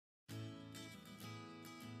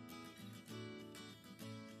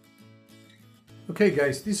Okay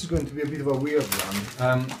guys, this is going to be a bit of a weird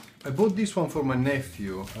one. I bought this one for my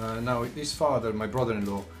nephew. Now his father, my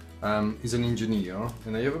brother-in-law, is an engineer,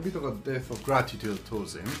 and I have a bit of a debt of gratitude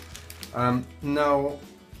towards him. Now,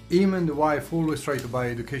 him and the wife always try to buy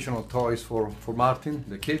educational toys for Martin,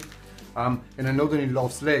 the kid, and I know that he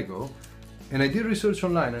loves Lego. And I did research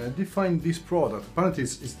online and I did find this product. Apparently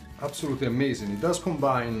it's absolutely amazing. It does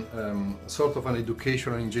combine sort of an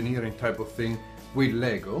educational engineering type of thing with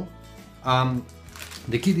Lego.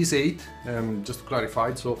 The kid is 8, just to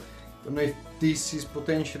clarify, so I don't know if this is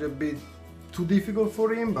potentially a bit too difficult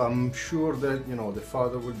for him, but I'm sure that, you know, the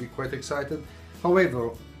father will be quite excited. However,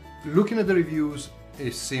 looking at the reviews,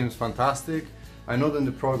 it seems fantastic. I know that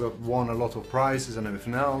the product won a lot of prizes and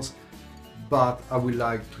everything else, but I would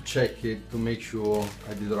like to check it to make sure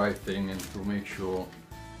I did the right thing and to make sure,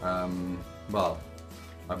 well,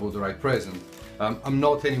 I bought the right present. I'm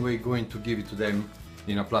not anyway going to give it to them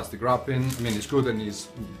in a plastic wrapping. I mean, it's good and it's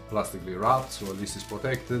plastically wrapped, so at least it's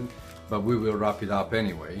protected, but we will wrap it up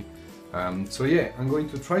anyway. So yeah, I'm going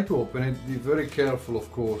to try to open it, be very careful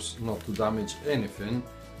of course not to damage anything,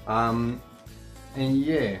 and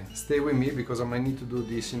yeah, stay with me because I might need to do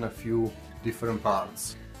this in a few different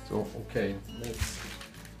parts. So okay,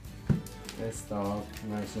 let's start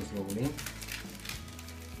nice and slowly.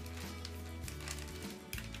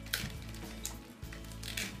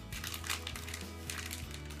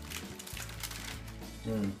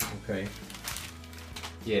 Okay,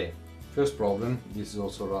 yeah, first problem, this is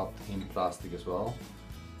also wrapped in plastic as well.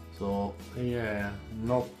 So yeah,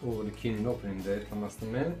 not overly keen in opening that, I must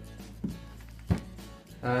admit.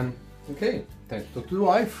 Okay, time to talk to the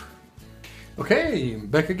wife. Okay,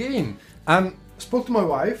 back again. Spoke to my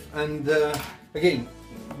wife and again,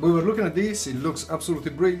 we were looking at this, it looks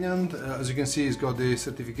absolutely brilliant. As you can see, it's got the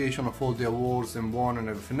certification of all the awards and won and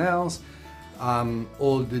everything else.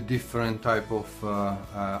 All the different type of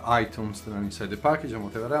items that are inside the package and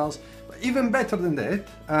whatever else. But even better than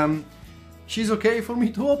that, she's okay for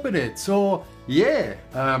me to open it. So yeah,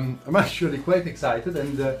 I'm actually quite excited,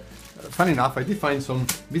 and funny enough, I did find some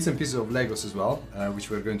bits and pieces of Legos as well,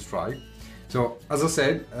 which we're going to try. So as I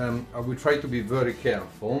said, I will try to be very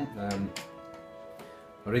careful.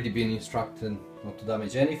 Already been instructed not to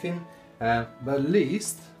damage anything, but at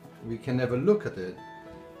least we can have a look at it.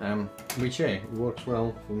 Which yeah, works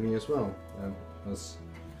well for me as well, as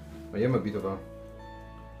I am a bit of a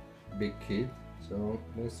big kid, so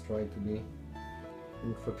let's try to be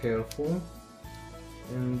ultra careful.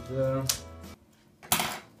 And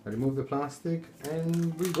I remove the plastic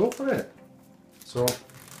and we go for it. So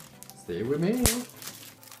stay with me.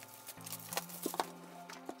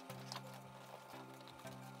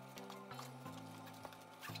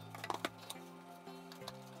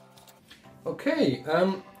 Okay,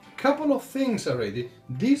 couple of things already.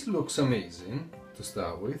 This looks amazing to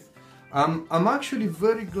start with. I'm actually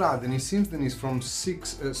very glad, and it seems that it's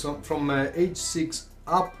from age 6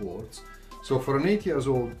 upwards. So for an 8 years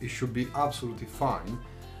old, it should be absolutely fine.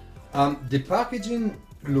 The packaging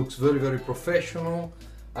looks very, very professional.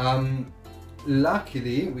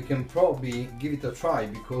 Luckily, we can probably give it a try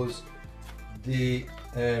because the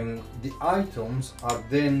items are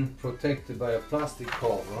then protected by a plastic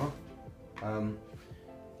cover.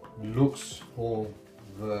 Looks all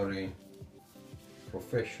very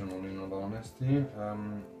professional, in all honesty.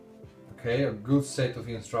 Okay, a good set of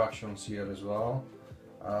instructions here as well.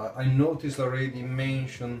 I noticed already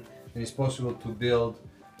mentioned that it's possible to build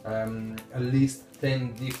at least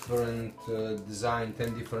 10 different design,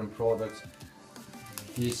 10 different products.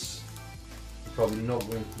 This probably not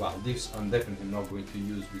going, well, this I'm definitely not going to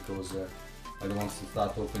use because I don't want to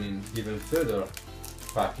start opening even further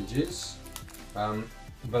packages.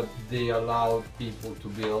 But they allowed people to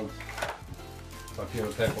build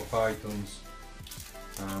particular type of items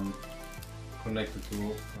connected to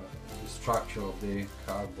the structure of the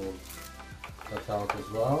cardboard cutout as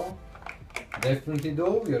well. Definitely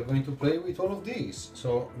though, we are going to play with all of these.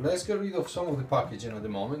 So let's get rid of some of the packaging at the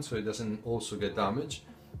moment so it doesn't also get damaged,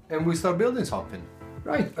 and we start building something.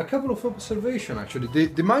 Right, a couple of observations actually.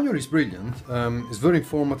 The manual is brilliant, it's very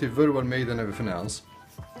informative, very well made and everything else.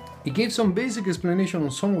 It gave some basic explanation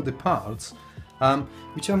on some of the parts,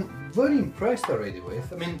 which I'm very impressed already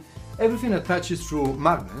with. I mean, everything attaches through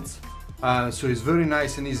magnets, so it's very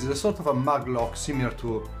nice and easy. It's a sort of a mag lock similar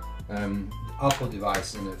to Apple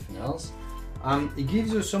devices and everything else. It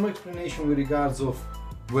gives you some explanation with regards of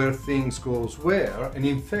where things goes where, and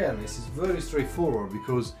in fairness, it's very straightforward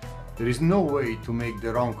because there is no way to make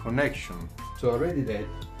the wrong connection. So already that,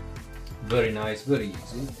 very nice, very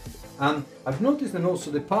easy. I've noticed that also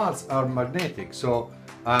the parts are magnetic, so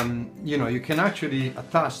you know, you can actually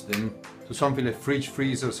attach them to to something like fridge,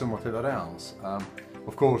 freezers and whatever else.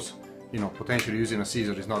 Of course, you know, potentially using a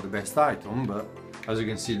scissor is not the best item, but as you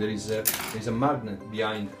can see, there is a magnet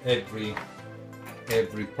behind every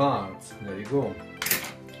part. There you go.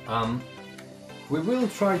 We will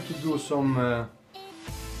try to do some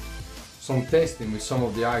testing with some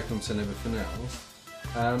of the items and everything else.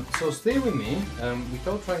 So stay with me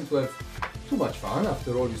without trying to have too much fun.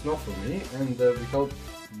 After all, it's not for me, and without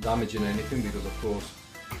damaging anything, because of course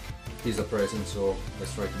it's a present, so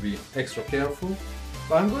let's try to be extra careful.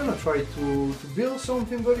 But I'm going to try to build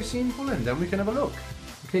something very simple, and then we can have a look.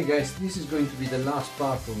 Okay guys, this is going to be the last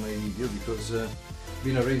part of my video, because I've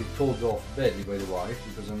been already told off badly by the wife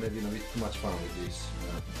because I'm having a bit too much fun with this,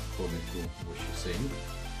 according to what she's saying.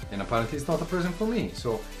 And apparently it's not a present for me.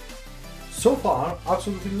 So far,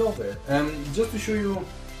 absolutely love it. Just to show you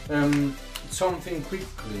something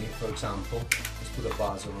quickly, for example, let's put a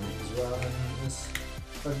buzzer on it as well, and let's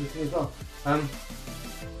start the thing as well.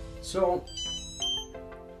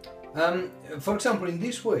 For example, in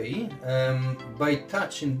this way, by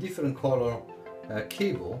touching different color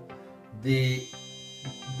cable, the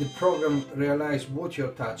program realizes what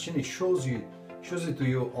you're touching. It shows it to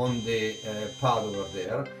you on the pad over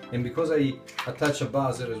there, and because I attach a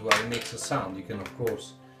buzzer as well, it makes a sound. You can of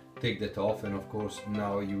course take that off, and of course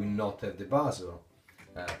now you will not have the buzzer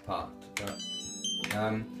part.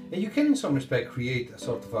 And you can in some respect create a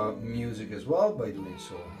sort of a music as well by doing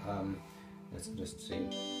so. Let's just see.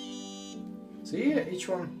 See, each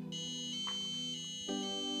one.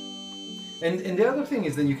 And the other thing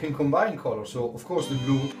is that you can combine colors. So of course the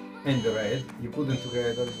blue and the red, you put them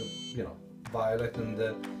together, you know, violet, and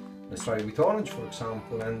let's try it with orange, for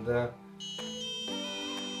example. And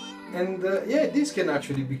yeah, this can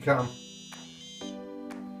actually become.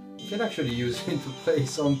 You can actually use it to play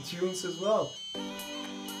some tunes as well.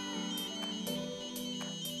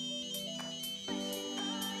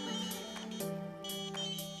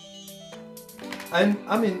 And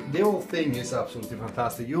I mean, the whole thing is absolutely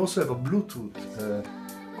fantastic. You also have a Bluetooth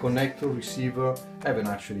connector receiver. I haven't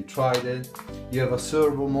actually tried it. You have a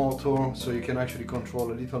servo motor, so you can actually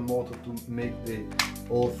control a little motor to make the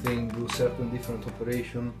whole thing do certain different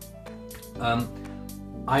operation.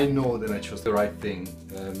 I know that I chose the right thing.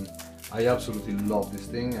 I absolutely love this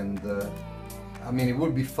thing, and I mean, it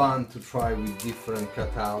would be fun to try with different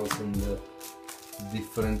cutouts and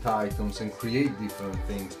different items and create different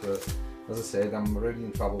things, but as I said, I'm already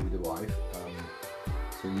in trouble with the wife,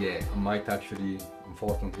 so yeah, I might actually,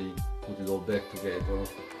 unfortunately, put it all back together.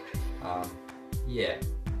 Yeah,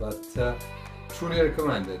 but truly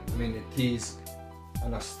recommend it. I mean, it is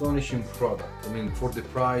an astonishing product. I mean, for the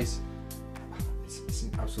price, it's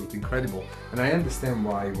absolutely incredible, and I understand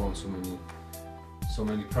why it won so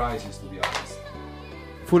many prizes, to be honest.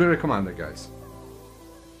 Fully recommend it, guys.